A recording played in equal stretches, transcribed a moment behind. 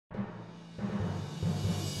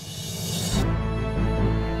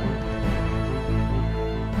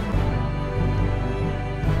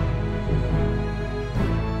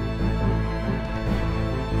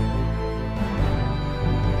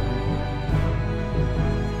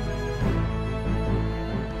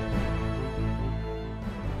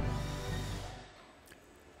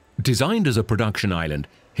Designed as a production island,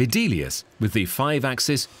 HEDELIUS, with the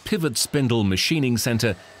 5-axis pivot spindle machining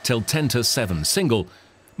center T7 single,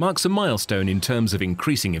 marks a milestone in terms of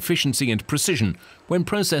increasing efficiency and precision when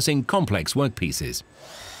processing complex workpieces.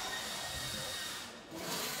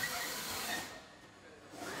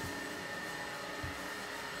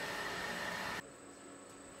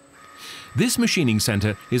 This machining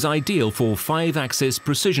center is ideal for 5-axis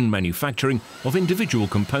precision manufacturing of individual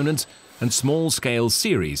components and small-scale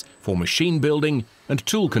series for machine building and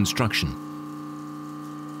tool construction.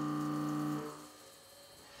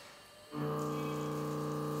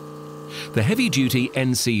 The heavy-duty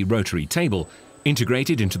NC rotary table,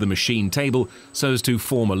 integrated into the machine table so as to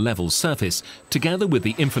form a level surface, together with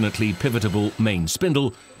the infinitely pivotable main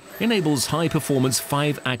spindle, enables high-performance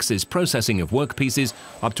 5-axis processing of workpieces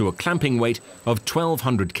up to a clamping weight of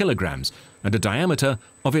 1,200 kilograms and a diameter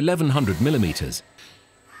of 1,100 millimeters.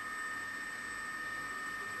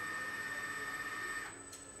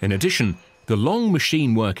 In addition, the long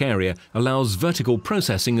machine work area allows vertical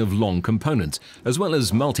processing of long components, as well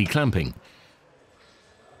as multi-clamping.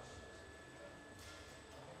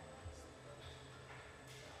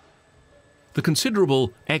 The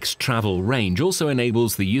considerable X-travel range also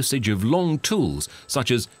enables the usage of long tools,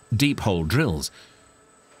 such as deep-hole drills.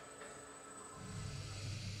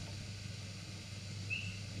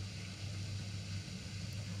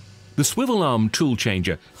 The swivel arm tool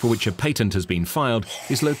changer, for which a patent has been filed,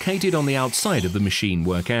 is located on the outside of the machine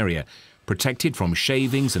work area, protected from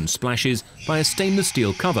shavings and splashes by a stainless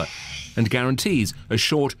steel cover, and guarantees a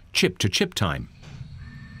short chip-to-chip time.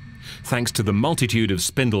 Thanks to the multitude of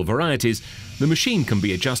spindle varieties, the machine can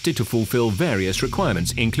be adjusted to fulfill various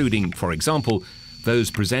requirements, including, for example, those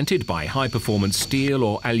presented by high-performance steel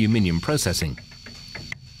or aluminium processing.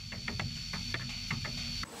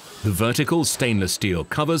 The vertical stainless steel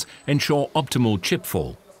covers ensure optimal chip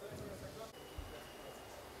fall.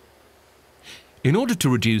 In order to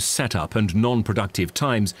reduce setup and non-productive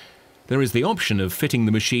times, there is the option of fitting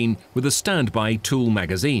the machine with a standby tool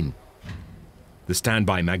magazine. The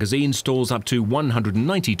standby magazine stores up to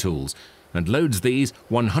 190 tools and loads these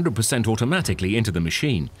 100% automatically into the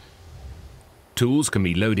machine. Tools can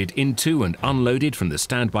be loaded into and unloaded from the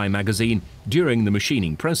standby magazine during the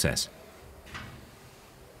machining process.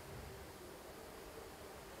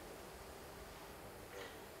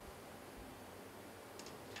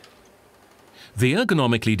 The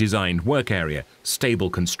ergonomically designed work area, stable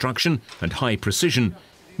construction and high precision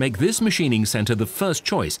make this machining center the first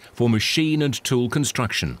choice for machine and tool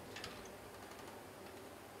construction.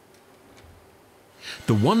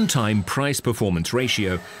 The one-time price-performance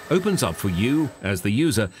ratio opens up for you, as the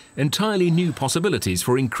user, entirely new possibilities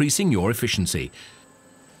for increasing your efficiency.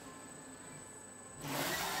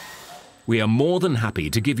 We are more than happy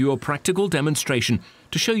to give you a practical demonstration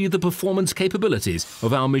to show you the performance capabilities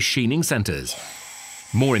of our machining centers.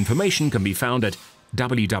 More information can be found at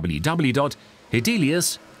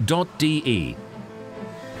www.hedelius.de.